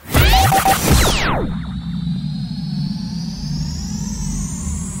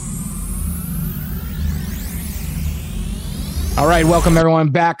All right, welcome everyone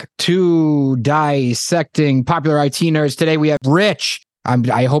back to Dissecting Popular IT Nerds. Today we have Rich.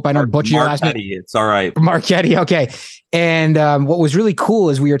 I hope I don't butcher your last name. It's all right. Marchetti, okay. And what was really cool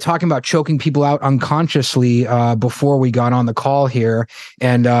is we were talking about choking people out unconsciously before we got on the call here,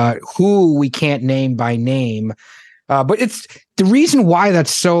 and who we can't name by name. But it's the reason why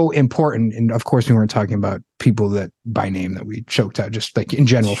that's so important. And of course, we weren't talking about people that by name that we choked out, just like in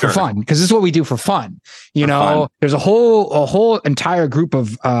general for fun, because this is what we do for fun. There's a whole entire group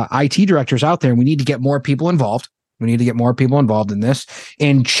of IT directors out there, and we need to get more people involved. We need to get more people involved in this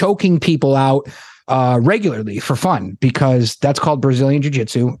and choking people out regularly for fun, because that's called Brazilian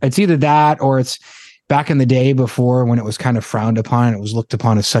jiu-jitsu. It's either that or it's back in the day before when it was kind of frowned upon. It was looked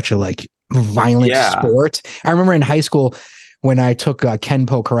upon as such a violent sport. I remember in high school when I took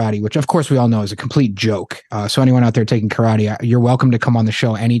Kenpo karate, which of course we all know is a complete joke. So anyone out there taking karate, you're welcome to come on the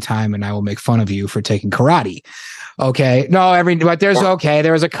show anytime and I will make fun of you for taking karate. Okay. No, but there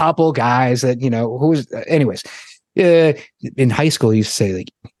was a couple guys that, anyways. In high school, you used to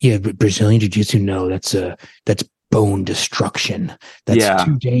say but Brazilian jiu-jitsu, no, that's bone destruction. That's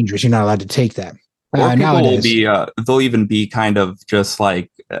too dangerous. You're not allowed to take that. Or people will be, they'll even be kind of just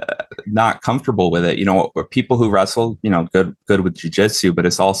not comfortable with it. People who wrestle, good with jiu-jitsu, but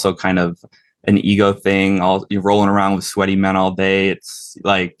it's also kind of an ego thing. You're rolling around with sweaty men all day. It's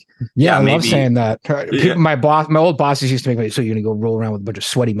I love saying that. My old bosses used to make me, so you're going to go roll around with a bunch of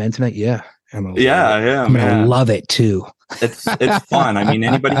sweaty men tonight? Yeah. I'm gonna love it too. It's fun. I mean,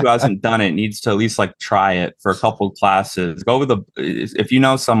 anybody who hasn't done it needs to at least try it for a couple of classes. Go with if you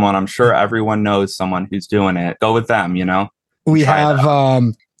know someone, I'm sure everyone knows someone who's doing it. Go with them.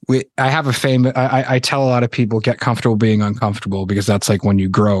 I have a famous, I tell a lot of people, get comfortable being uncomfortable, because that's when you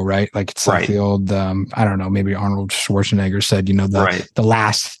grow, right? It's like the old, I don't know, maybe Arnold Schwarzenegger said, the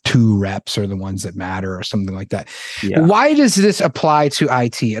last 2 reps are the ones that matter, or something like that. Yeah. Why does this apply to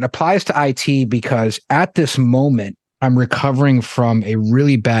IT? It applies to IT because at this moment, I'm recovering from a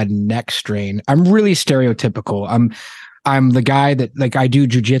really bad neck strain. I'm really stereotypical. I'm the guy that I do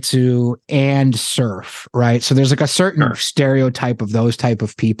jujitsu and surf, right? So there's a certain stereotype of those type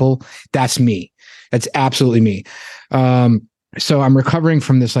of people. That's me. That's absolutely me. So I'm recovering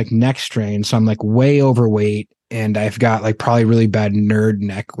from this neck strain. So I'm way overweight, and I've got probably really bad nerd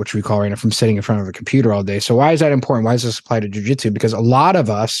neck, which we call right now, from sitting in front of a computer all day. So why is that important? Why does this apply to jujitsu? Because a lot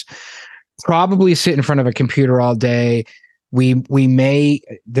of us probably sit in front of a computer all day.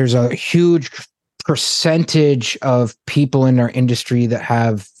 There's a huge percentage of people in our industry that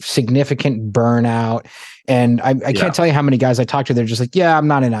have significant burnout. And I can't tell you how many guys I talk to. They're just I'm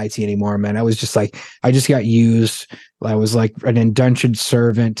not in IT anymore, man. I was just I just got used. I was an indentured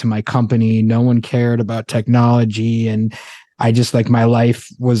servant to my company. No one cared about technology. And I just my life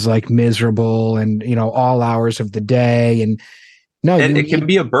was miserable, and, all hours of the day. And no, it can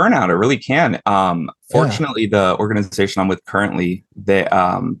be a burnout. It really can. Fortunately, the organization I'm with currently, they're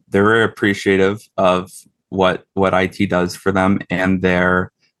very appreciative of what IT does for them, and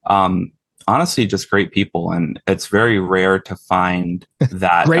they're honestly just great people. And it's very rare to find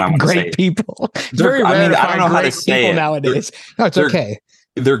that great people. It's very rare to find great people nowadays. No, it's okay.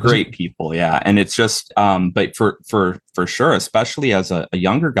 They're great people, yeah. And it's just, but for sure, especially as a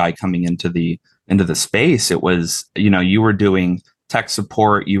younger guy coming into the space, it was, you were doing tech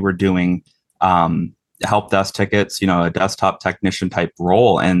support, you were doing help desk tickets, a desktop technician type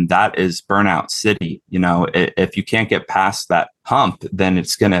role, and that is burnout city. If you can't get past that hump, then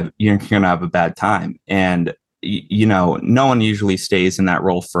you're gonna have a bad time. And no one usually stays in that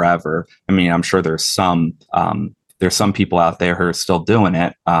role forever. I mean, I'm sure there's some people out there who are still doing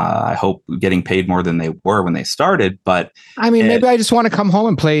it. I hope getting paid more than they were when they started. But I mean, maybe I just want to come home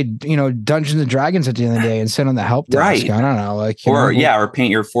and play, Dungeons and Dragons at the end of the day and sit on the help desk. Right. I don't know, or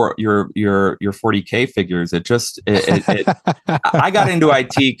paint your 40K figures. I got into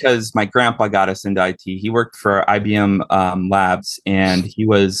IT because my grandpa got us into IT. He worked for IBM Labs, and he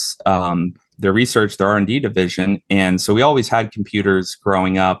was their R&D division, and so we always had computers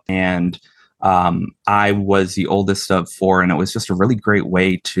growing up. And I was the oldest of 4, and it was just a really great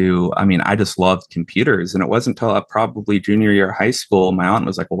way I just loved computers. And it wasn't until probably junior year of high school, my aunt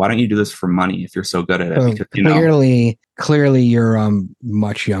was like, well, why don't you do this for money if you're so good at it? Because, clearly you're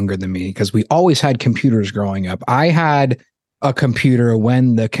much younger than me, because we always had computers growing up. I had a computer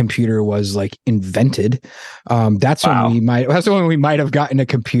when the computer was invented. That's when we might have gotten a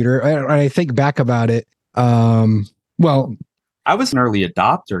computer. I think back about it. I was an early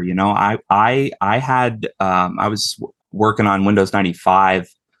adopter. I had I was working on Windows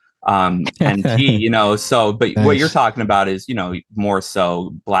 95 and T, so, but what you're Nice. talking about is, more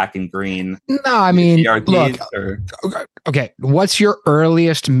so black and green No, I mean, look, CRTs or. okay. What's your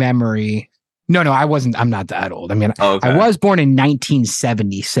earliest memory? No, I wasn't. I'm not that old. I mean, Oh, I okay. was born in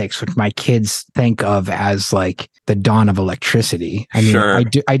 1976, which my kids think of as like the dawn of electricity. I mean, Sure.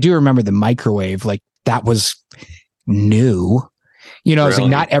 I do remember the microwave. Like that was new. It's like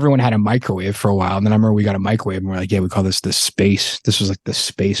not Really? everyone had a microwave for a while. And then I remember we got a microwave and we're like, yeah, we call this the space. This was like the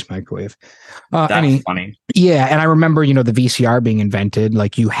space microwave. That's funny. Yeah. And I remember, the VCR being invented.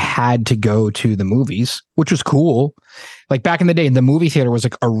 Like you had to go to the movies, which was cool. Like back in the day, the movie theater was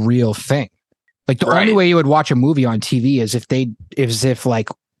like a real thing. Like the only way you would watch a movie on TV is if like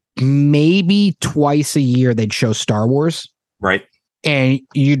maybe twice a year they'd show Star Wars. Right. And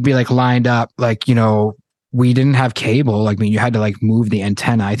you'd be like lined up, like, we didn't have cable. Like, I mean, you had to like move the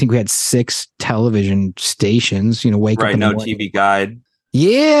antenna. I think we had 6 television stations, wake up in the No morning. TV guide.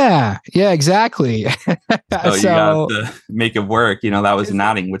 Yeah, exactly. So you got to make it work. That was an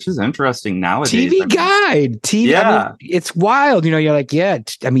outing, which is interesting nowadays. TV guide. TV. Yeah. I mean, it's wild. You're like, yeah,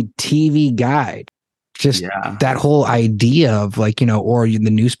 I mean, TV guide. Just that whole idea of like, or the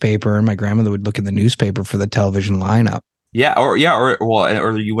newspaper. And my grandmother would look in the newspaper for the television lineup. Yeah, or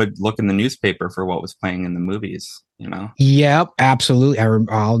you would look in the newspaper for what was playing in the movies, Yep, absolutely.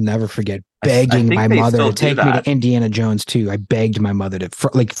 I'll never forget begging my mother to take me to Indiana Jones 2. I begged my mother for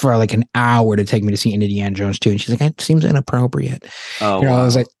like an hour to take me to see Indiana Jones 2, and she's like, "It seems inappropriate." Oh, I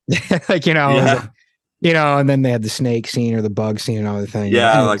was like, and then they had the snake scene or the bug scene and all the thing.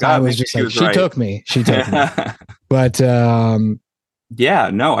 Yeah, like I was just like, she took me, but yeah,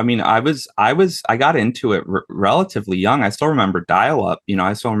 no, I mean, I got into it relatively young. I still remember dial-up,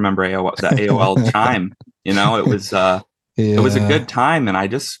 I still remember the AOL chime, it was a good time. And I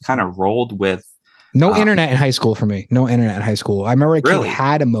just kind of rolled with no internet in high school for me. No internet in high school. I remember a kid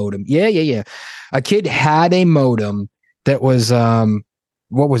had a modem. Yeah. A kid had a modem that was,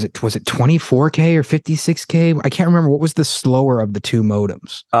 what was it? Was it 24K or 56K? I can't remember. What was the slower of the two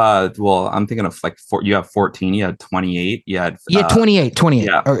modems? Well, I'm thinking of like you have 14, you had 28, you had 28.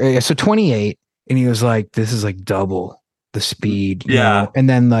 Yeah. So 28, and he was like, "This is like double the speed." Yeah, and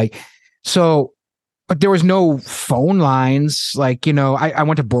then like, but there was no phone lines. Like, I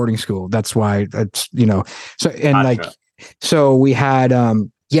went to boarding school. That's why that's So and gotcha. So we had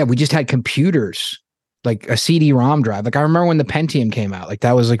we just had computers. Like a CD-ROM drive. Like I remember when the Pentium came out, like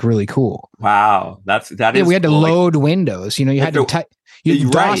that was like really cool. Wow. That is we had to load Windows, you had to type,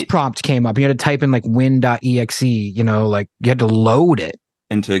 DOS prompt came up. You had to type in like win.exe, like you had to load it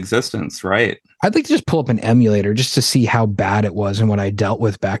into existence. Right. I'd like to just pull up an emulator just to see how bad it was and what I dealt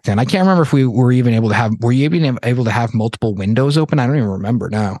with back then. I can't remember if were you even able to have multiple windows open? I don't even remember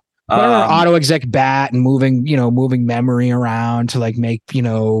now. Auto exec bat and moving memory around to like make,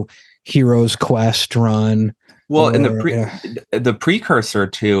 Hero's Quest run. Well, and the precursor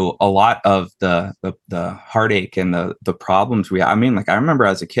to a lot of the heartache and the problems I mean, like I remember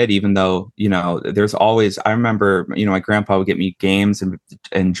as a kid, even though, there's always, I remember, my grandpa would get me games and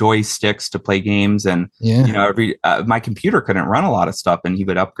joysticks to play games. And, my computer couldn't run a lot of stuff and he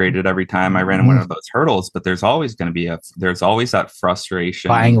would upgrade it every time I ran one of those hurdles. But there's always going to be there's always that frustration.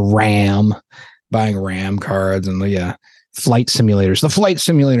 Buying RAM cards and flight simulators. The flight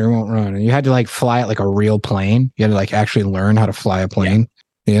simulator won't run, and you had to like fly it like a real plane. You had to like actually learn how to fly a plane.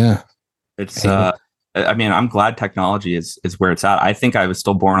 Yeah. It's I mean, I'm glad technology is where it's at. I think I was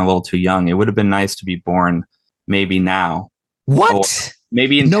still born a little too young. It would have been nice to be born maybe now. What?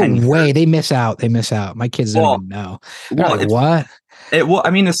 Maybe in no 10 way. years. They miss out. My kids don't even know. Well, like, what?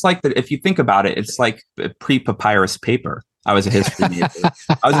 I mean, it's like that. If you think about it, it's like pre-papyrus paper. I was a history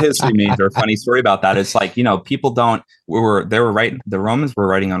major. Funny story about that. It's like, people the Romans were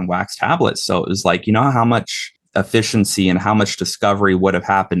writing on wax tablets. So it was like, how much efficiency and how much discovery would have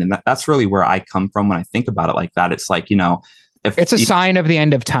happened. And that's really where I come from when I think about it like that. It's like, if it's a sign of the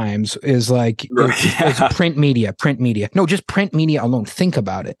end of times is like it's print media. No, just print media alone. Think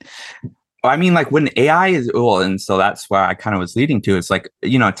about it. I mean, like when AI is, and so that's where I kind of was leading to. It's like,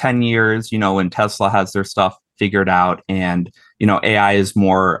 10 years, when Tesla has their stuff figured out and, AI is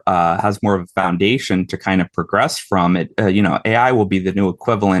more, has more of a foundation to kind of progress from it. AI will be the new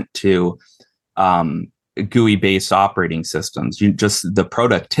equivalent to GUI based operating systems. Just the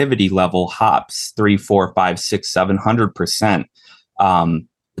productivity level hops 3, 4, 5, 6, 700%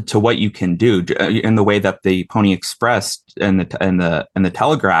 to what you can do in the way that the Pony Express and the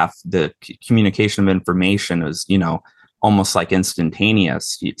Telegraph, the communication of information is, almost like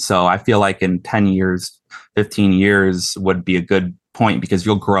instantaneous. So I feel like in 10 years, 15 years would be a good point because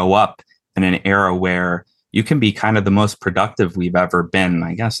you'll grow up in an era where, you can be kind of the most productive we've ever been.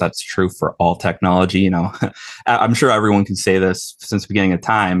 I guess that's true for all technology, you know. I'm sure everyone can say this since the beginning of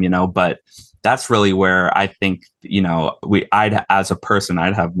time, you know, but that's really where I think, you know, I'd, as a person,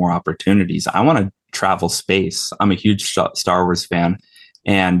 I'd have more opportunities. I want to travel space. I'm a huge Star Wars fan,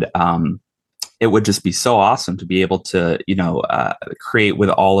 and it would just be so awesome to be able to, you know, create with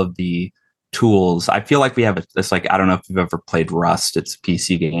all of the tools. I feel like we have this, like, I don't know if you've ever played Rust. It's a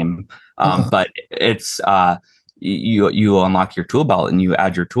PC game, but it's you unlock your tool belt and you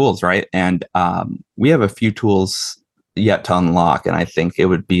add your tools, right? And we have a few tools yet to unlock, and I think it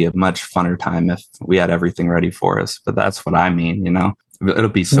would be a much funner time if we had everything ready for us. But that's what I mean, you know. It'll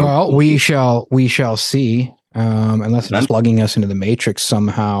be so well cool. we shall see, unless it's plugging us into the matrix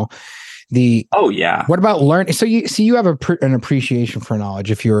somehow. What about learning? So you have an appreciation for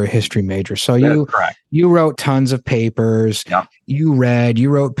knowledge if you're a history major. So you wrote tons of papers. Yeah. You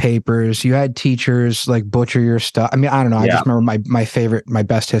wrote papers. You had teachers like butcher your stuff. I mean, I don't know. I just remember my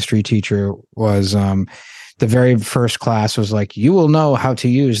best history teacher was the very first class was like, you will know how to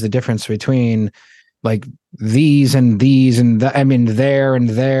use the difference between like these and that. I mean, there and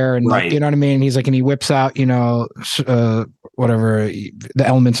there, and right. like, you know what I mean? And he's like, and he whips out, you know, whatever the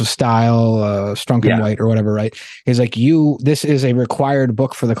elements of style, Strunk and White or whatever, right? He's like, this is a required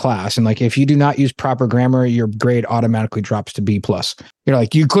book for the class, and like if you do not use proper grammar, your grade automatically drops to B+. You know,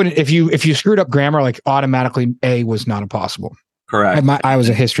 like you couldn't, if you screwed up grammar, like automatically A was not impossible. Correct. I was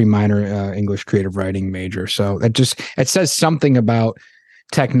a history minor, English creative writing major, so it says something about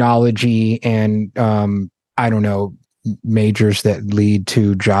technology and I don't know, majors that lead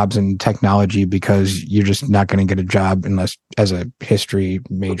to jobs in technology, because you're just not going to get a job unless as a history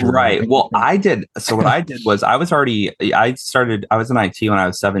major. Right. Well, I did. So what I did was I was in IT when I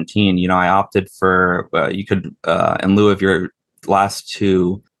was 17. You know, I opted for, you could, in lieu of your last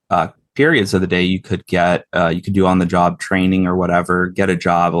two periods of the day, you could do on the job training or whatever, get a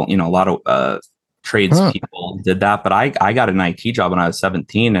job. You know, a lot of tradespeople did that, but I got an IT job when I was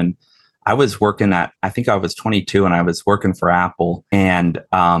 17, and I was working I think I was 22, and I was working for Apple, and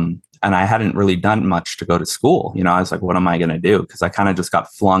I hadn't really done much to go to school. You know, I was like, what am I going to do? Because I kind of just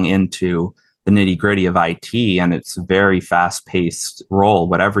got flung into the nitty gritty of IT, and it's a very fast paced role,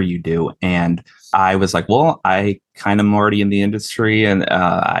 whatever you do. And I was like, well, I kind of am already in the industry, and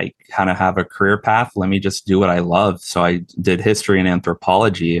I kind of have a career path. Let me just do what I love. So I did history and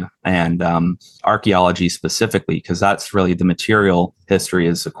anthropology and archaeology specifically, because that's really the material history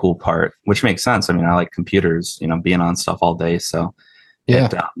is the cool part, which makes sense. I mean, I like computers, you know, being on stuff all day. So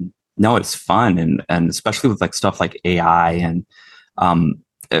it's fun. And especially with like stuff like AI and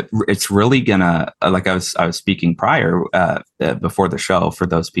it's really gonna, like I was speaking prior before the show, for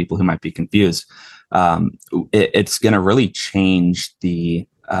those people who might be confused, it's gonna really change the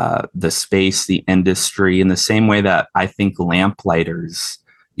space, the industry, in the same way that I think lamplighters,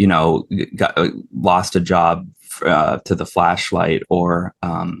 you know, lost a job to the flashlight, or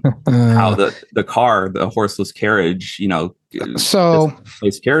how the car, the horseless carriage, you know, so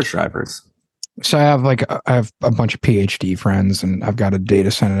carriage drivers. So I have a bunch of PhD friends, and I've got a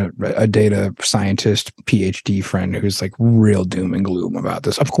data scientist PhD friend who's like real doom and gloom about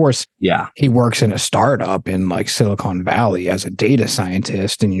this. Of course, he works in a startup in like Silicon Valley as a data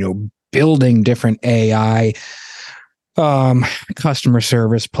scientist, and, you know, building different AI customer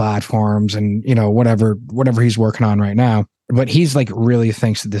service platforms, and, you know, whatever he's working on right now. But he's like really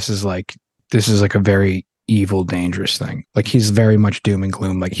thinks that this is like a very evil, dangerous thing. Like he's very much doom and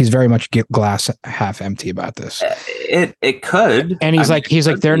gloom. Like he's very much glass half empty about this. It could, and he's like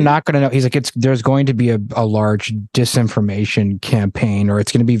they're not going to know. He's like there's going to be a large disinformation campaign, or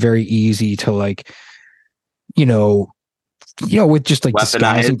it's going to be very easy to like, you know, with just like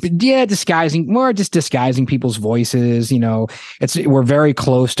disguising people's voices. You know, we're very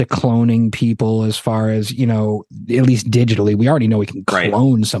close to cloning people, as far as, you know, at least digitally. We already know we can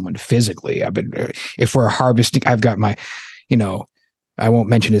clone someone physically. If we're harvesting, I've got my, you know, I won't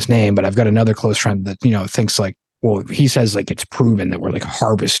mention his name, but I've got another close friend that, you know, thinks like, well, he says like it's proven that we're like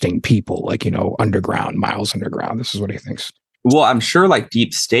harvesting people, like, you know, underground, miles underground. This is what he thinks. Well, I'm sure like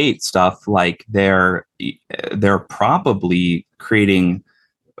deep state stuff, like they're probably creating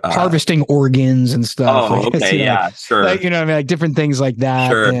harvesting organs and stuff. Oh, okay, you know, sure. Like, you know, I mean, like different things like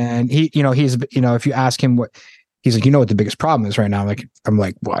that. Sure. And he, you know, he's, you know, if you ask him what he's like, you know, what the biggest problem is right now? I'm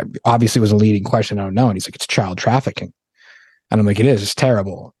like, well, obviously it was a leading question. I don't know. And he's like, it's child trafficking. And I'm like, it's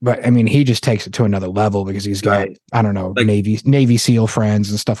terrible. But I mean, he just takes it to another level, because he's got, I don't know, like, Navy SEAL friends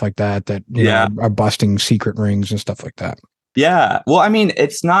and stuff like that you know, are busting secret rings and stuff like that. Yeah. Well, I mean,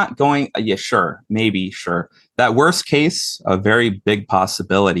 it's not going. Yeah, sure. Maybe. Sure. that worst case, a very big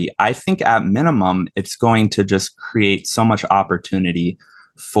possibility. I think at minimum, it's going to just create so much opportunity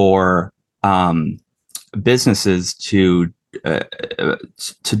for businesses uh,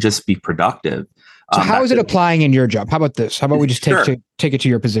 to just be productive. So how is it applying in your job? How about this? How about we just take it to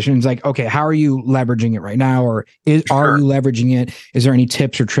your position? It's like, okay, how are you leveraging it right now? Or are you leveraging it? Is there any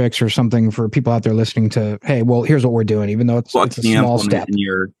tips or tricks or something for people out there listening to, hey, well, here's what we're doing, even though it's a small step in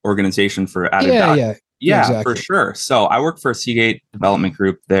your organization for added value? Yeah, exactly. For sure. So I work for Seagate Development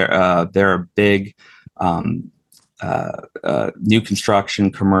Group. They're a big new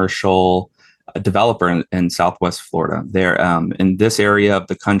construction commercial developer in Southwest Florida. They're in this area of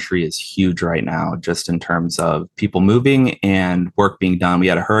the country is huge right now, just in terms of people moving and work being done. We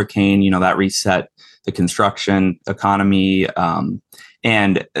had a hurricane, that reset the construction economy.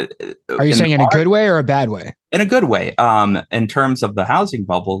 And are you saying in a good way or a bad way? In a good way. In terms of the housing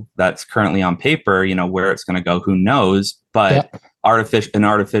bubble that's currently on paper, where it's going to go, who knows? But an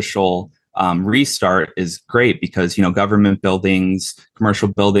artificial restart is great because, government buildings, commercial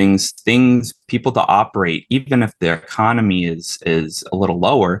buildings, things, people to operate, even if the economy is a little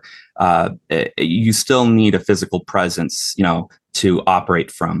lower, you still need a physical presence, to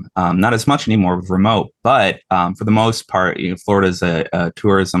operate from. Not as much anymore remote, but for the most part, Florida is a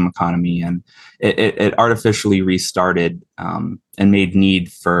tourism economy, and it artificially restarted and made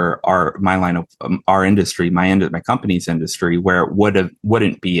need for my line of our industry, my company's industry, where it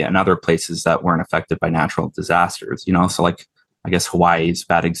wouldn't be in other places that weren't affected by natural disasters. So like, I guess Hawaii's a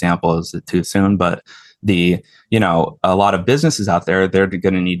bad example. Is it too soon? But a lot of businesses out there, they're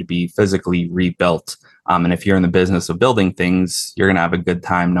going to need to be physically rebuilt. And if you're in the business of building things, you're going to have a good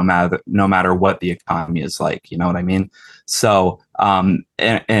time no matter what the economy is like. You know what I mean? So, and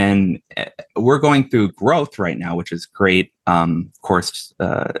we're going through growth right now, which is great. Of course,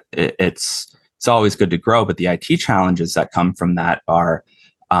 it's always good to grow, but the IT challenges that come from that are,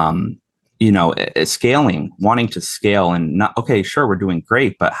 scaling, wanting to scale, and not, okay, sure, we're doing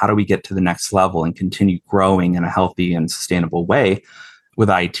great, but how do we get to the next level and continue growing in a healthy and sustainable way? With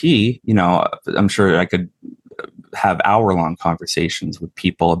IT, I'm sure I could have hour-long conversations with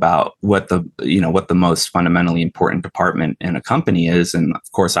people about what the most fundamentally important department in a company is, and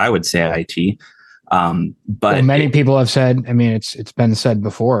of course, I would say IT. But many people have said, I mean, it's been said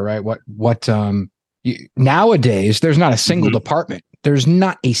before, right? Nowadays, there's not a single department. There's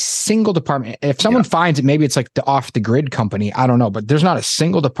not a single department. If someone finds it, maybe it's like the off the grid company. I don't know, but there's not a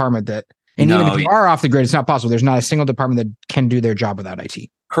single department that. And even if you are off the grid, it's not possible. There's not a single department that can do their job without IT.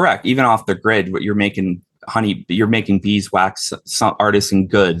 Correct. Even off the grid, what you're making honey, you're making beeswax, artisan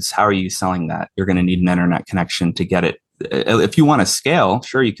goods. How are you selling that? You're going to need an internet connection to get it. If you want to scale,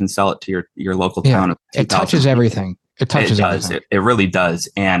 sure, you can sell it to your local town. It touches everything. Everything. It really does.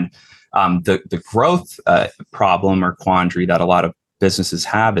 And the growth problem or quandary that a lot of businesses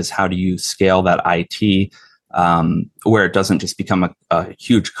have is how do you scale that IT where it doesn't just become a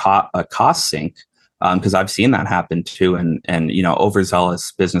huge cost sink, because I've seen that happen too. And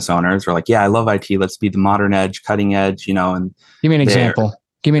overzealous business owners are like, yeah, I love IT. Let's be the modern edge, cutting edge. And give me an example.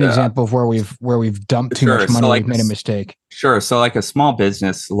 Give me an example of where we've dumped too much money. We've made a mistake. Sure. So like a small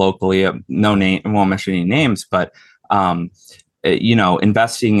business locally, no name, I won't mention any names, but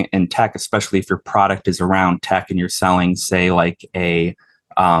investing in tech, especially if your product is around tech and you're selling, say, like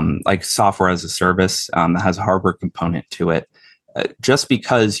like software as a service that has a hardware component to it. Just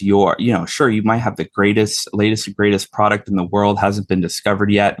because you're, sure, you might have the latest and greatest product in the world, hasn't been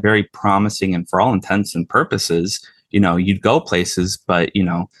discovered yet, very promising, and for all intents and purposes, you'd go places, but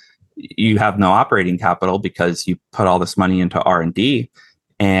you have no operating capital because you put all this money into R&D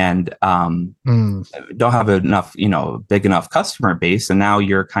and don't have enough, big enough customer base, and now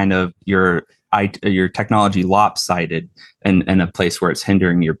you're kind of your technology lopsided in a place where it's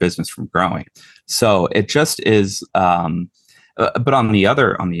hindering your business from growing. So it just is. But on the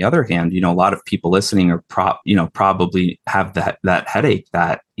other hand, a lot of people listening are probably have that headache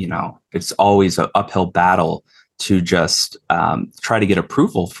that it's always an uphill battle to just try to get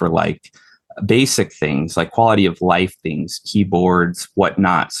approval for like basic things like quality of life things, keyboards,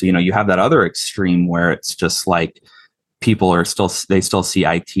 whatnot. So you have that other extreme where it's just like people still see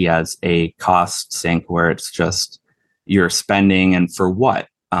IT as a cost sink where it's just you're spending and for what.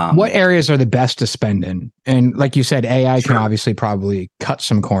 What areas are the best to spend in? And like you said, AI can obviously probably cut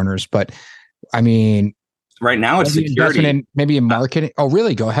some corners, but I mean, right now it's security. Maybe in marketing. Oh,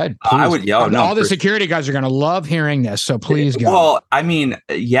 really? Go ahead. Please. I would yell. All the security guys are going to love hearing this, so please go. Well, I mean,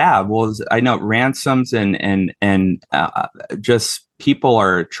 yeah. Well, I know ransoms and just people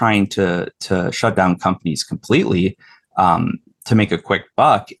are trying to shut down companies completely. to make a quick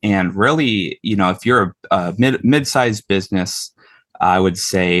buck. And really, if you're a mid-sized business, I would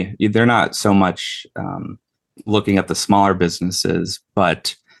say they're not so much looking at the smaller businesses,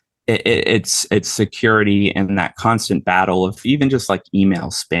 but it's security and that constant battle of even just like email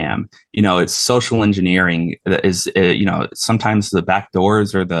spam. It's social engineering that is, sometimes the back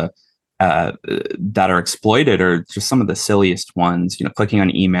doors or the that are exploited are just some of the silliest ones. Clicking on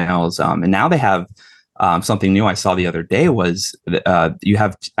emails, and now they have something new I saw the other day was you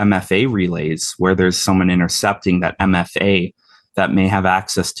have MFA relays where there's someone intercepting that MFA that may have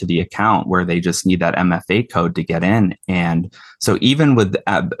access to the account where they just need that MFA code to get in. And so even with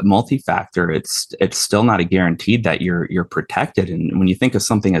multi-factor, it's still not a guaranteed that you're protected. And when you think of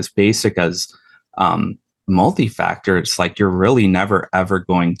something as basic as multi-factor, it's like you're really never ever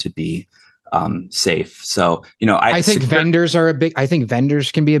going to be safe. So I think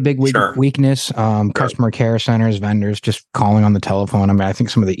vendors can be a big weakness. Customer care centers, vendors just calling on the telephone. I mean, I think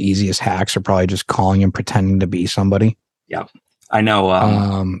some of the easiest hacks are probably just calling and pretending to be somebody. Yeah. I know.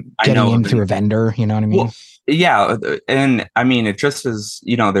 Getting in through a vendor, you know what I mean? Well, yeah. And I mean, it just is,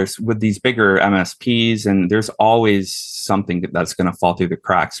 there's with these bigger MSPs, and there's always something that's going to fall through the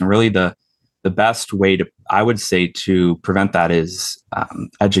cracks. And really the best way I would say to prevent that is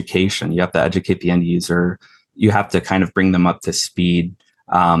education. You have to educate the end user. You have to kind of bring them up to speed.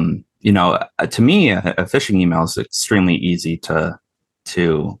 To me, a phishing email is extremely easy to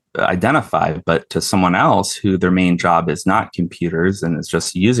identify, but to someone else who their main job is not computers and is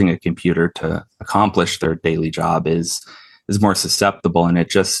just using a computer to accomplish their daily job is more susceptible. And it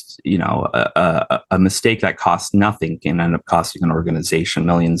just, a mistake that costs nothing can end up costing an organization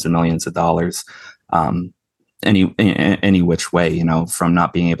millions and millions of dollars, any which way, from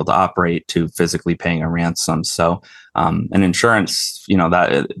not being able to operate to physically paying a ransom. So, and insurance,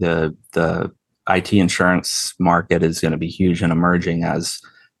 that the IT insurance market is going to be huge and emerging as,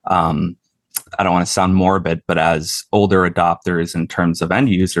 I don't want to sound morbid, but as older adopters in terms of end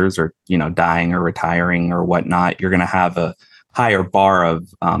users are, dying or retiring or whatnot, you're going to have a higher bar of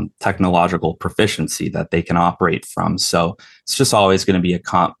technological proficiency that they can operate from. So it's just always going to be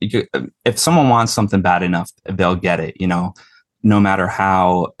if someone wants something bad enough, they'll get it, no matter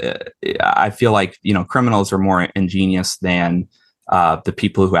how. I feel like, criminals are more ingenious than the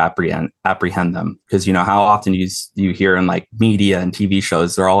people who apprehend them, because how often you hear in like media and TV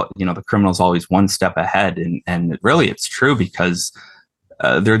shows, they're all, the criminal's always one step ahead, and really it's true because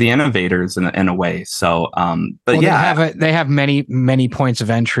they're the innovators in a way. So, they have many points of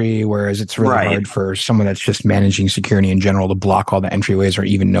entry, whereas it's really hard for someone that's just managing security in general to block all the entryways or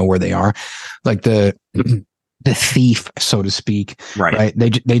even know where they are, like the thief, so to speak. Right?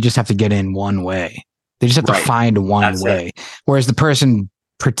 They just have to get in one way. They just have to find one way. Whereas the person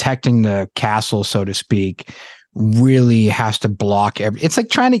protecting the castle, so to speak, really has to block it's like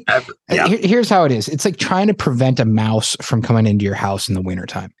trying to, here's how it is. It's like trying to prevent a mouse from coming into your house in the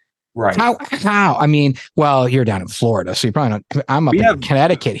wintertime. Right. How? I mean, well, you're down in Florida, so you probably not, I'm up in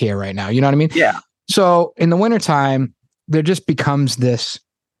Connecticut here right now. You know what I mean? Yeah. So in the wintertime, there just becomes this,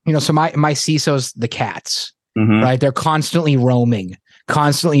 so my CISOs, the cats, right? They're constantly roaming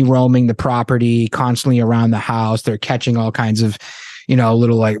the property, constantly around the house. They're catching all kinds of,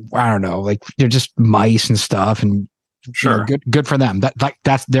 little, like, I don't know, like they're just mice and stuff. And good for them.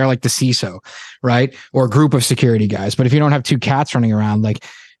 They're like the CISO, right? Or a group of security guys. But if you don't have two cats running around, like,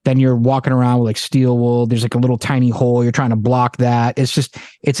 then you're walking around with like steel wool. There's like a little tiny hole. You're trying to block that.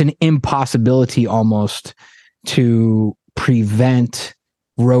 It's an impossibility almost to prevent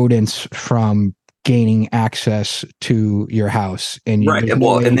rodents from gaining access to your house, and you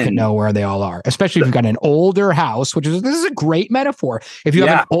can know where they all are, especially if you've got an older house, this is a great metaphor. If you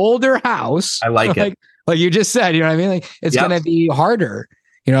have an older house, I like it. Like you just said, you know what I mean? Like it's going to be harder,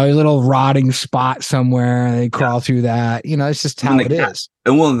 a little rotting spot somewhere, they crawl through that, it's just how it is.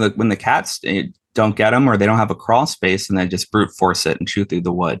 And when the cats don't get them, or they don't have a crawl space, and they just brute force it and chew through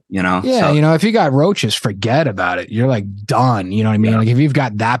the wood, Yeah, so, if you got roaches, forget about it. You're like done. You know what I mean? Yeah. Like if you've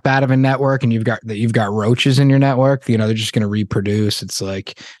got that bad of a network and you've got roaches in your network, they're just going to reproduce. It's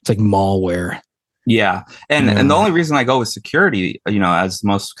like malware. Yeah. And the only reason I go with security, as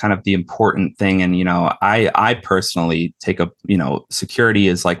most kind of the important thing. And, I personally take security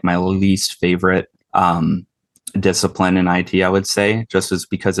is like my least favorite, discipline in IT, I would say, just as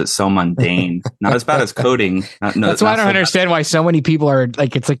because it's so mundane. Not as bad as coding. That's why I don't understand why so many people are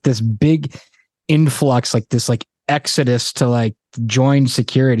like, it's like this big influx, like this like exodus to like join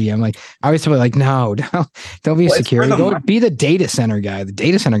security. I'm like, I always feel like, no, don't be a security. Go be the data center guy. The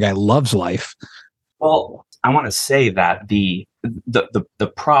data center guy loves life. Well, I want to say that the the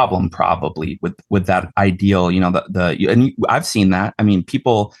problem probably with that ideal, I've seen that. I mean,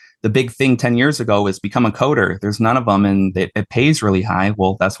 people, the big thing 10 years ago was become a coder. There's none of them, and it pays really high.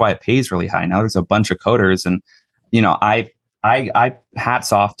 Well, that's why it pays really high. Now there's a bunch of coders, and I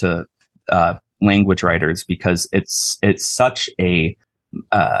hats off to language writers, because it's such a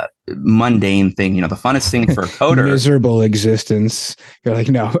mundane thing. The funnest thing for a coder, miserable existence. You're like,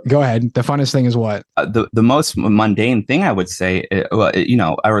 no, go ahead. The funnest thing is what? The most mundane thing, I would say, or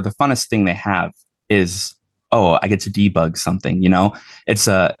the funnest thing they have is, oh, I get to debug something. It's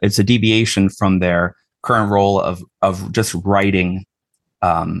a deviation from their current role of just writing,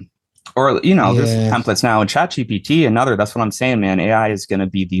 or there's templates now, and ChatGPT, that's what I'm saying, man. AI is going to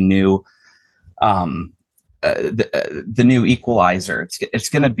be the new the new equalizer. It's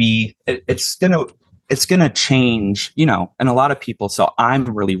going to change, and a lot of people. So I'm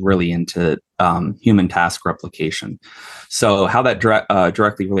really into human task replication. So how that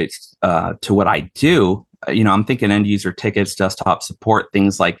directly relates to what I do, I'm thinking end user tickets, desktop support,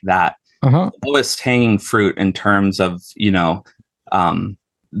 things like that. The lowest hanging fruit in terms of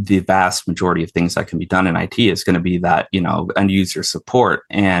the vast majority of things that can be done in IT is going to be that end user support.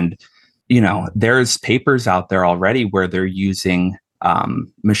 And there's papers out there already where they're using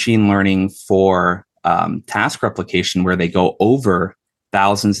machine learning for task replication, where they go over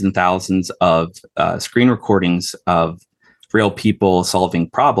thousands and thousands of screen recordings of real people solving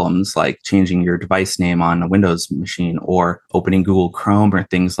problems, like changing your device name on a Windows machine or opening Google Chrome or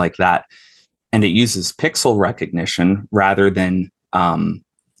things like that. And it uses pixel recognition rather than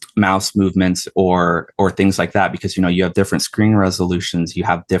mouse movements or things like that, because you have different screen resolutions, you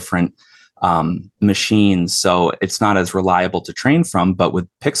have different machines, so it's not as reliable to train from. But with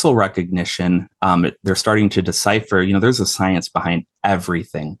pixel recognition, they're starting to decipher, there's a science behind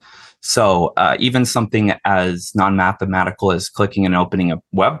everything. So even something as non-mathematical as clicking and opening a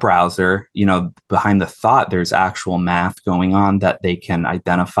web browser, behind the thought, there's actual math going on that they can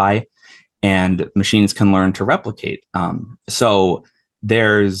identify, and machines can learn to replicate. So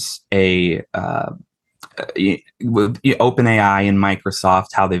there's with OpenAI and Microsoft,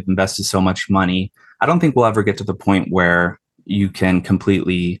 how they've invested so much money. I don't think we'll ever get to the point where you can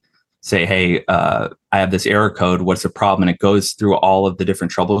completely say, hey, I have this error code, what's the problem? And it goes through all of the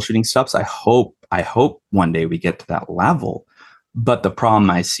different troubleshooting steps. I hope one day we get to that level. But the problem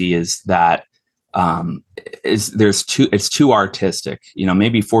I see is that it's too artistic.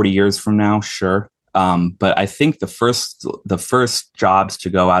 Maybe 40 years from now, sure. But I think the first jobs to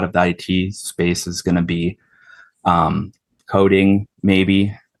go out of the IT space is going to be coding,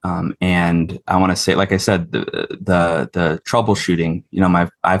 maybe. And I want to say, like I said, the troubleshooting, my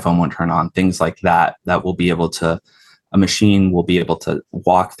iPhone won't turn on, things like that will be able to, a machine will be able to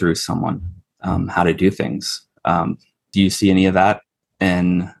walk through someone how to do things. Do you see any of that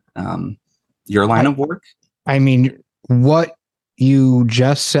in your line of work? I mean, what you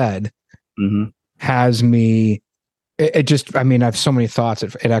just said has me. I have so many thoughts.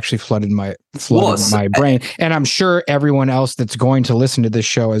 It actually flooded my brain. And I'm sure everyone else that's going to listen to this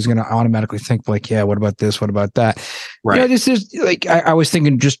show is going to automatically think like, yeah, what about this? What about that? Right. This is like, I was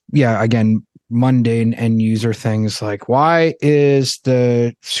thinking again, mundane end user things like, why is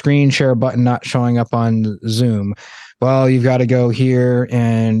the screen share button not showing up on Zoom? Well, you've got to go here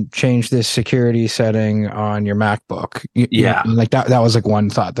and change this security setting on your MacBook. Like that was like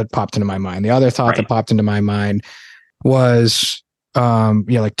one thought that popped into my mind. The other thought that popped into my mind was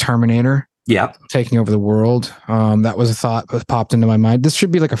like Terminator taking over the world. That was a thought that popped into my mind. This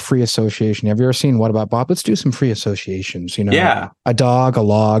should be like a free association. Have you ever seen What About Bob? Let's do some free associations. A dog, a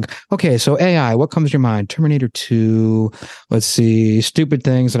log. Okay, so AI, what comes to your mind? Terminator 2. Let's see, stupid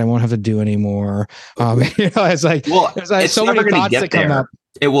things that I won't have to do anymore. It's like, it's so many thoughts that come up.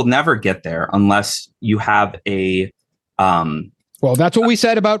 It will never get there unless you have a well, that's what we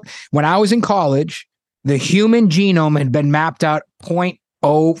said about when I was in college. The human genome had been mapped out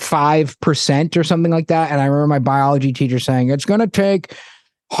 0.05% or something like that. And I remember my biology teacher saying, it's going to take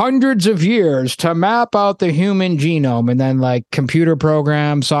hundreds of years to map out the human genome. And then like computer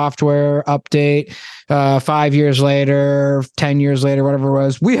program, software update, 5 years later, 10 years later, whatever it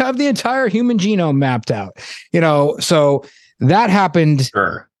was, we have the entire human genome mapped out, so that happened.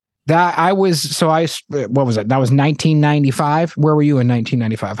 Sure. What was it? That was 1995. Where were you in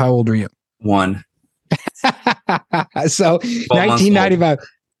 1995? How old were you? 1. So 1995.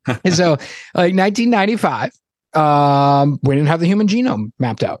 So like 1995, we didn't have the human genome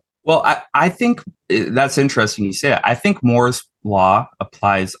mapped out. Well, I think that's interesting you say that. I think more law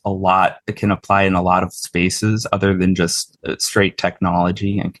applies a lot. It can apply in a lot of spaces other than just straight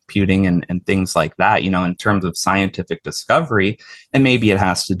technology and computing and things like that, in terms of scientific discovery. And maybe it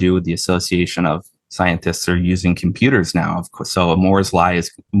has to do with the association of scientists are using computers now. Of course, so Moore's law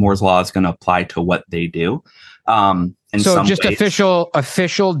is going to apply to what they do. So just ways.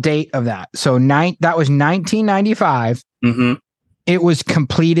 official date of that. So that was 1995. Mm-hmm. It was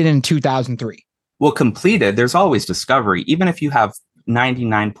completed in 2003. Well, completed. There's always discovery, even if you have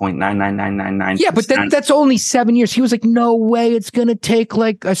 99.99999. Yeah, but that's only 7 years. He was like, no way, it's gonna take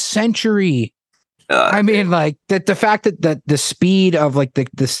like a century. I mean, like the fact that the speed of like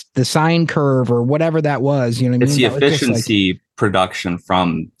the sine curve or whatever that was, you know what I mean? It's the efficiency production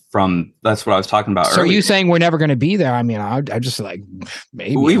from that's what I was talking about. So earlier. You saying we're never going to be there? I mean, I just like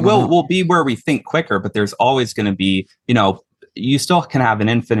maybe we'll be where we think quicker, but there's always going to be, you still can have an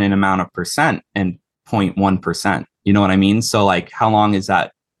infinite amount of percent and 0.1%. You know what I mean? So like, how long is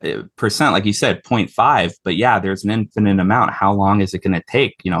that percent? Like you said, 0.5, but yeah, there's an infinite amount. How long is it going to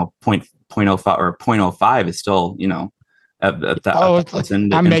take? 0.05 or 0.05 is still,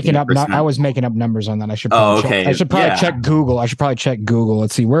 I'm making up. I was making up numbers on that. I should probably check Google. I should probably check Google.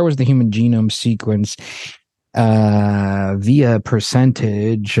 Let's see. Where was the human genome sequence? Via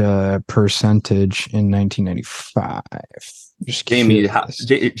percentage in 1995.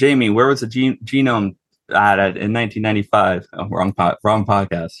 Jamie, where was the genome at in 1995? Oh, wrong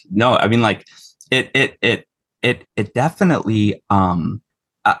podcast. No, I mean, like it definitely.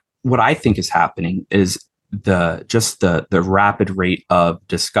 What I think is happening is the rapid rate of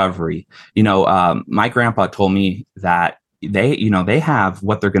discovery. My grandpa told me that they have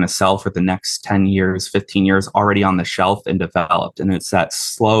what they're going to sell for the next 10 years, 15 years already on the shelf and developed. And it's that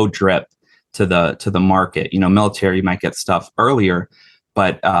slow drip to the market. Military might get stuff earlier,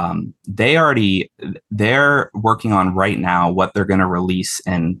 but they're working on right now what they're going to release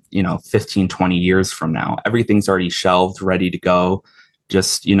in 15, 20 years from now. Everything's already shelved, ready to go.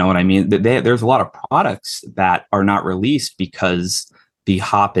 Just, you know what I mean? There's a lot of products that are not released because the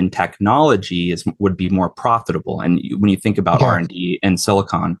hop in technology would be more profitable. And when you think about R&D in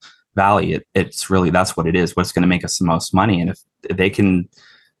Silicon Valley, it's really, that's what it is. What's going to make us the most money. And if they can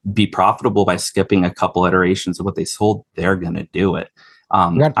be profitable by skipping a couple iterations of what they sold, they're going to do it.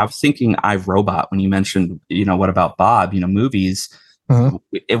 I was thinking iRobot when you mentioned, what about Bob, movies.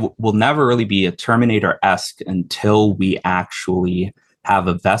 It will never really be a Terminator-esque until we actually have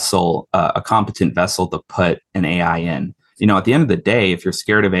a vessel, a competent vessel to put an AI in. At the end of the day, if you're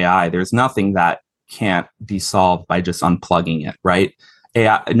scared of AI, there's nothing that can't be solved by just unplugging it, right?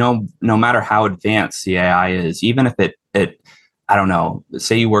 AI, no matter how advanced the AI is, even if it I don't know,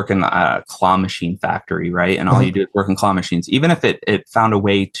 say you work in a claw machine factory, right? And all you do is work in claw machines. Even if it found a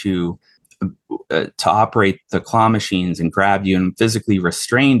way to operate the claw machines and grab you and physically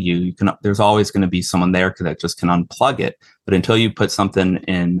restrain you, there's always going to be someone there that just can unplug it. But until you put something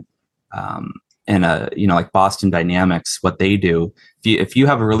in a, like Boston Dynamics, what they do, if you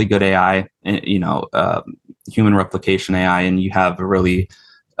have a really good AI, human replication AI, and you have a really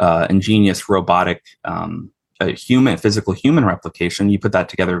ingenious robotic, physical human replication, you put that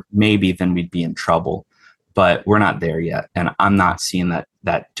together, maybe then we'd be in trouble. But we're not there yet, and I'm not seeing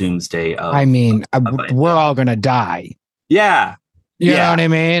that doomsday of. I mean, we're all gonna die. Yeah, you know what I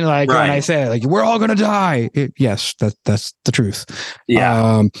mean. Like when I say like we're all gonna die. Yes, that's the truth.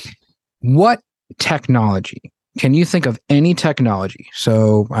 Yeah. What technology? Can you think of any technology?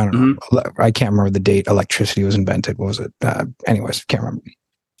 So I don't know. I can't remember the date electricity was invented. What was it? Anyways, can't remember.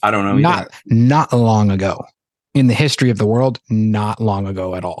 I don't know. Not long ago in the history of the world. Not long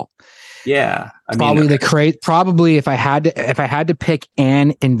ago at all. Yeah, probably if I had to pick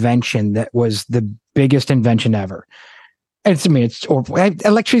an invention that was the biggest invention ever.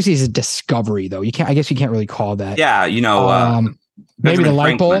 Electricity is a discovery though. I guess you can't really call that. Yeah, maybe the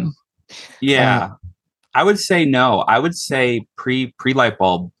light bulb. Yeah, I would say no. I would say pre light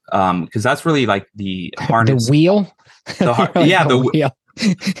bulb because that's really like the harness. The wheel. The wheel.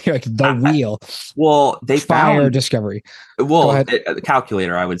 Like the wheel. Well, they fire found discovery. Well, the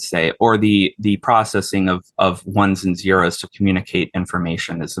calculator, I would say, or the processing of ones and zeros to communicate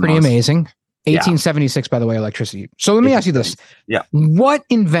information is pretty amazing. 1876, by the way, electricity. So let me ask you this: what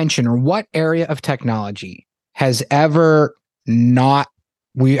invention or what area of technology has ever have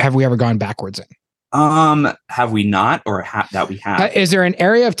we ever gone backwards in? Have we not, or that we have? Is there an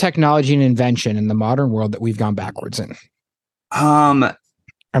area of technology and invention in the modern world that we've gone backwards in?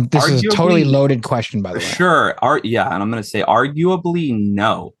 This is a totally loaded question, by the way. Sure. And I'm going to say arguably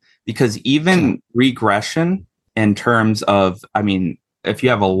no, because even regression in terms of, if you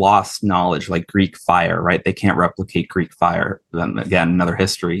have a lost knowledge like Greek fire, right? They can't replicate Greek fire. Then again, another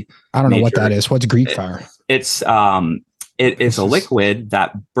history. I don't know what that is. What's Greek fire? It's it is a liquid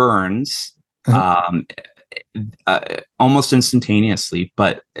that burns almost instantaneously,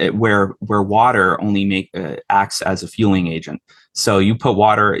 but where water only acts as a fueling agent. So you put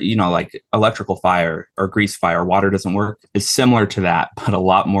water, like electrical fire or grease fire, water doesn't work. It's similar to that, but a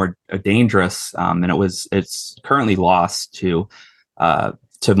lot more dangerous. And it's currently lost to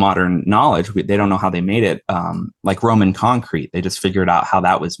modern knowledge. They don't know how they made it. Like Roman concrete, they just figured out how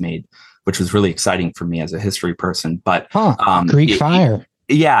that was made, which was really exciting for me as a history person. But Greek fire.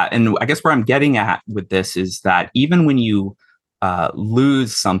 Yeah. And I guess where I'm getting at with this is that even when you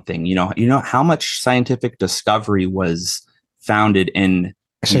lose something, you know how much scientific discovery was founded in.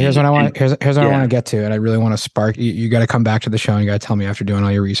 So here's what I want. Here's what I want to get to, and I really want to spark. You got to come back to the show and you got to tell me after doing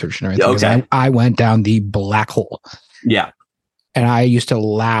all your research and everything. Okay. I went down the black hole. Yeah. And I used to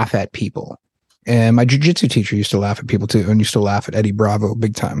laugh at people, and my jiu-jitsu teacher used to laugh at people too, and used to laugh at Eddie Bravo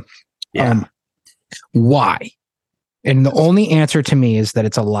big time. Yeah. Why? And the only answer to me is that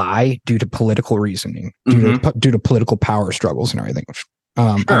it's a lie due to political reasoning, due to political power struggles and everything.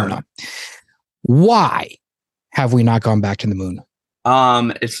 I don't know. Why have we not gone back to the moon?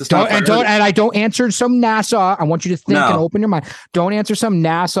 It's just and I don't answer some NASA. I want you to think and open your mind. Don't answer some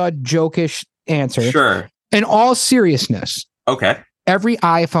NASA jokish answer. Sure. In all seriousness, okay. Every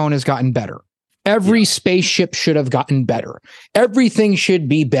iPhone has gotten better. Every spaceship should have gotten better. Everything should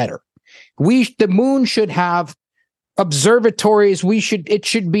be better. The moon should have observatories. It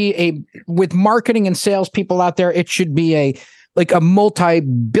should be with marketing and salespeople out there, it should be a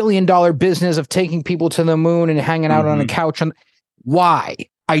multi-billion-dollar business of taking people to the moon and hanging out on a couch. Why?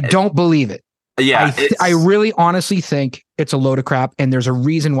 I don't believe it. Yeah. I really honestly think it's a load of crap, and there's a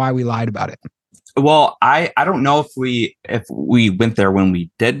reason why we lied about it. Well, I don't know if we went there when we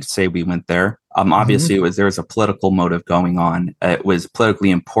did say we went there. Obviously there was a political motive going on. It was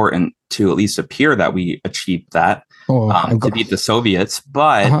politically important to at least appear that we achieved that to beat the Soviets.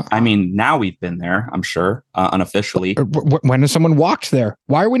 But I mean, now we've been there, I'm sure, unofficially. When has someone walked there?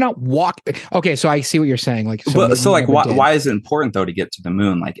 Why are we not walking? Okay, so I see what you're saying. Why is it important though to get to the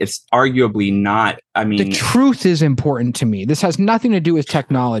moon? Like, it's arguably not. I mean, the truth is important to me. This has nothing to do with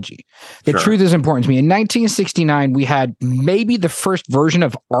technology. The truth is important to me. In 1969, we had maybe the first version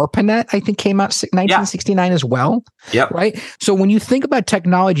of ARPANET, I think, came out 1969 as well. Yep. Right. So when you think about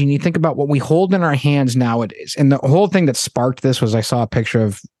technology and you think about what we hold in our hands nowadays, and the whole thing that sparked this was I saw a picture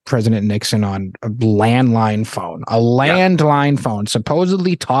of President Nixon on a landline phone,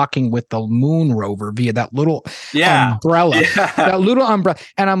 supposedly talking with the moon rover via that little umbrella, that little umbrella.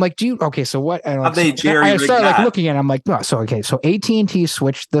 And I'm like, so what? And I started looking at it. I'm like, so AT&T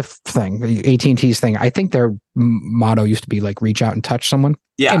switched the thing, the AT&T's thing. I think their motto used to be like, reach out and touch someone.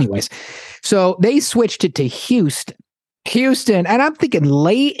 Yeah. Anyways, so they switched it to Houston. And I'm thinking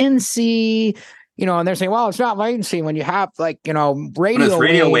latency, and they're saying, well, it's not latency when you have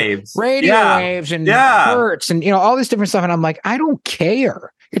radio waves and hertz and, all this different stuff. And I'm like, I don't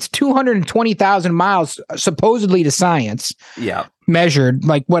care. It's 220,000 miles supposedly to science. Yeah. Measured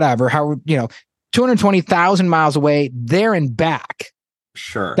whatever, 220,000 miles away there and back.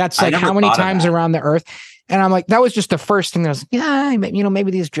 Sure. That's how many times around the earth. And I'm like, that was just the first thing that was, maybe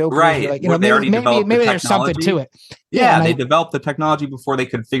these jokers, right? Maybe there's something to it. Yeah, they developed the technology before they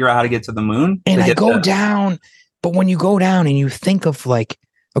could figure out how to get to the moon. And I go down, but when you go down and you think of so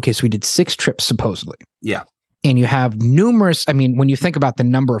we did 6 trips supposedly. Yeah. And you have numerous, when you think about the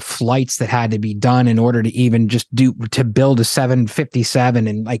number of flights that had to be done in order to even to build a 757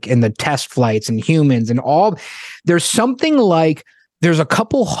 and in the test flights and humans and all, there's a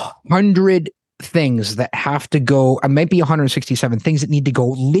couple hundred things that have to go, maybe 167 things that need to go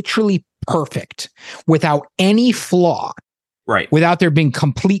literally perfect without any flaw, right? Without there being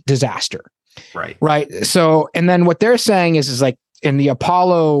complete disaster, right? So, and then what they're saying is in the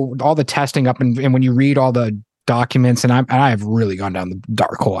Apollo, all the testing up, and when you read all the documents, and I have really gone down the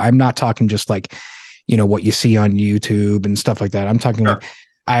dark hole. I'm not talking just what you see on YouTube and stuff like that. I'm talking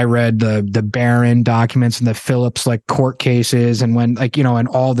I read the Barron documents and the Phillips court cases, and when and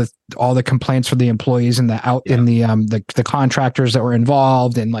all the complaints for the employees and the contractors that were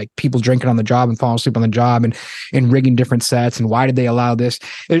involved, and people drinking on the job and falling asleep on the job and rigging different sets, and why did they allow this?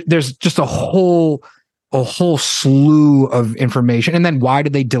 There's just a whole slew of information. And then why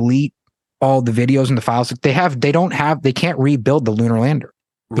did they delete all the videos and the files they can't rebuild the lunar lander,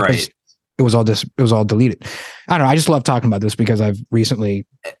 right? It was all deleted. I don't know. I just love talking about this because I've recently.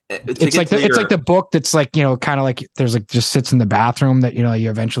 It's like the book that's kind of there's just sits in the bathroom that you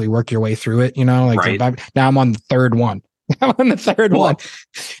eventually work your way through it. Now I'm on the third one. On the third one.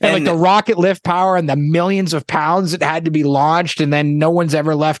 And like the rocket lift power and the millions of pounds that had to be launched, and then no one's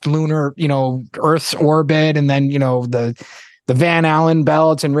ever left lunar, Earth's orbit, and then, the Van Allen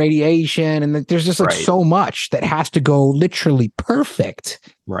belts and radiation, and there's just like so much that has to go literally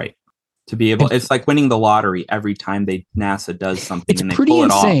perfect. Right. To be able, it's like winning the lottery every time NASA does something. It's and they pretty pull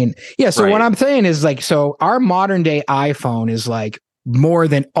insane. It off. Yeah. So what I'm saying is like, so our modern day iPhone is like more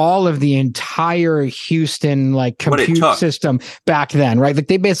than all of the entire Houston like compute system back then, right? Like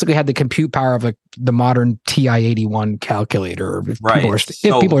they basically had the compute power of like the modern TI-81 calculator. Right. People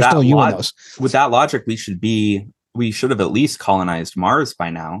are still using those. With that logic, we should have at least colonized Mars by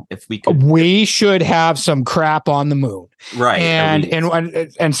now. If we could, we should have some crap on the moon, right?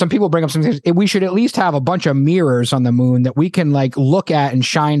 And some people bring up some things. We should at least have a bunch of mirrors on the moon that we can like look at and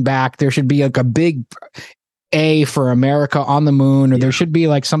shine back. There should be like a big A for America on the moon, or there should be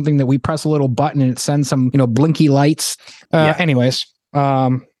like something that we press a little button and it sends some blinky lights. Anyways,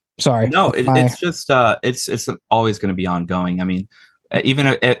 sorry. No, it's just it's always going to be ongoing. I mean,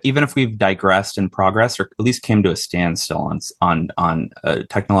 even if we've digressed in progress, or at least came to a standstill on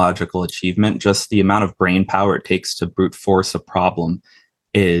technological achievement, just the amount of brain power it takes to brute force a problem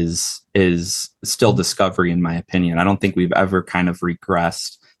is still discovery, in my opinion. I don't think we've ever kind of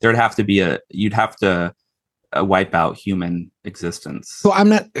regressed. There'd have to be you'd have to wipe out human existence. Well, I'm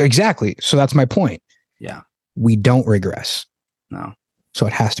not exactly. So that's my point. Yeah, we don't regress. No. So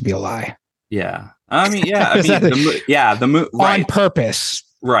it has to be a lie. Yeah. I mean, the moon on purpose,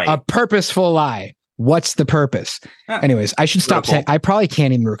 right? A purposeful lie. What's the purpose? Anyways, I should stop saying. I probably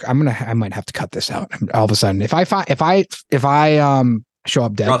can't even. I might have to cut this out. All of a sudden, if I show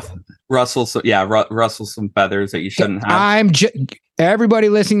up dead, rustle some feathers that you shouldn't have. Everybody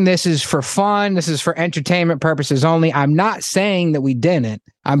listening. This is for fun. This is for entertainment purposes only. I'm not saying that we didn't.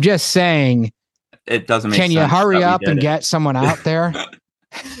 I'm just saying it doesn't make sense. Can you hurry up and get someone out there?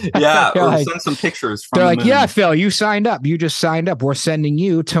 Yeah, or like, send some pictures from they're the like, moon. yeah, Phil, you signed up. You just signed up. We're sending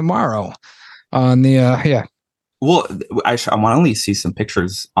you tomorrow on the Well, I want to at least see some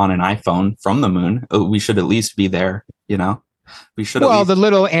pictures on an iPhone from the moon. We should at least be there, We should. Well, the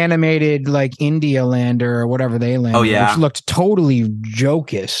little animated like India lander or whatever they landed, which looked totally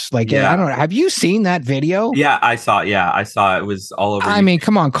jokish. Like, I don't know. Have you seen that video? Yeah, I saw. It was all over. I mean,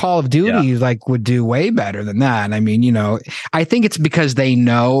 come on, Call of Duty would do way better than that. I mean, I think it's because they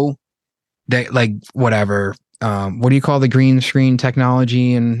know that like whatever. What do you call the green screen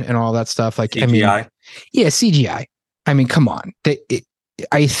technology and all that stuff? Like CGI. CGI. I mean, come on.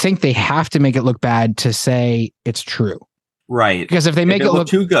 I think they have to make it look bad to say it's true. Right. Because if they make it look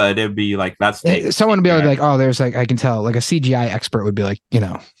too good, it'd be like, that's fake. Someone would be able to be like, oh, there's like, I can tell, like a CGI expert would be like,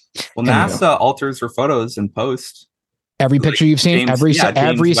 Well, NASA alters her photos in post. Every picture you've seen, every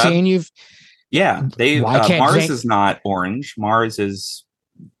scene you've. Yeah. Mars is not orange. Mars is,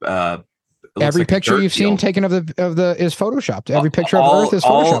 every picture you've seen taken of the is photoshopped. Every picture of Earth is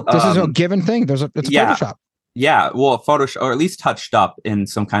photoshopped. This is a given thing. It's a Photoshop. Yeah. Well, Photoshop, or at least touched up in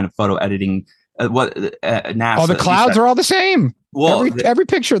some kind of photo editing. NASA. Oh, the clouds are all the same. Well, every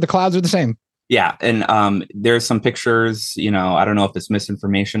picture, the clouds are the same. Yeah, and there's some pictures. I don't know if it's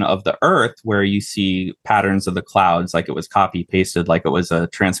misinformation of the Earth where you see patterns of the clouds, like it was copy pasted, like it was a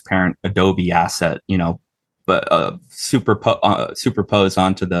transparent Adobe asset. But superposed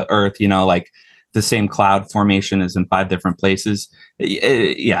onto the Earth. Like the same cloud formation is in 5 different places.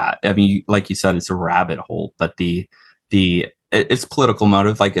 I mean, like you said, it's a rabbit hole. But it's political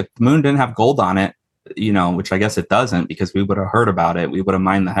motive. Like if the moon didn't have gold on it, which I guess it doesn't, because we would have heard about it. We would have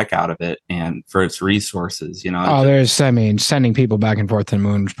mined the heck out of it and for its resources, sending people back and forth to the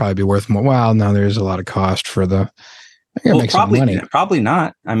moon would probably be worth more. Well, no, there's a lot of cost for make some money. Probably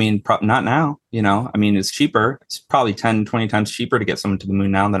not. I mean, not now, I mean, it's cheaper. It's probably 10, 20 times cheaper to get someone to the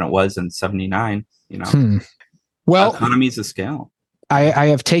moon now than it was in 79, Well, economies of scale. I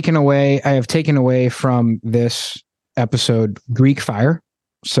have taken away from this episode Greek fire,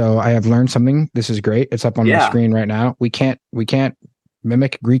 so I have learned something. This is great. It's up on my screen right now. We can't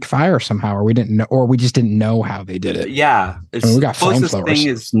mimic Greek fire somehow, or we didn't know, or we just didn't know how they did it. We got closest thing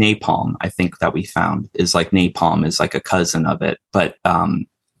is napalm. I think that we found is like napalm is like a cousin of it, but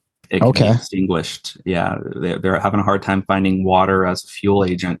it can be extinguished. Yeah, they're having a hard time finding water as a fuel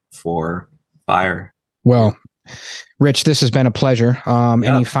agent for fire. Well, Rich, this has been a pleasure.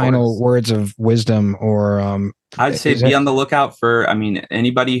 Any final words of wisdom or I'd say be on the lookout for,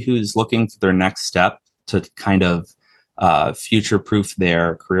 anybody who's looking for their next step to kind of future-proof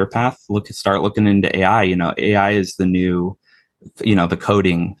their career path. Start looking into AI. AI is the new, the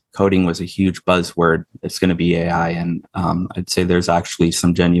coding. Coding was a huge buzzword. It's going to be AI. And I'd say there's actually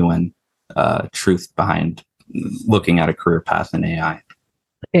some genuine truth behind looking at a career path in AI.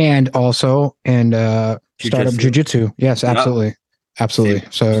 And also, startup jiu-jitsu. Yes, absolutely. Yep. Absolutely.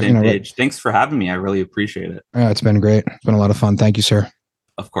 Same page. Thanks for having me. I really appreciate it. Yeah, it's been great. It's been a lot of fun. Thank you, sir.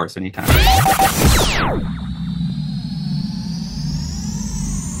 Of course, anytime.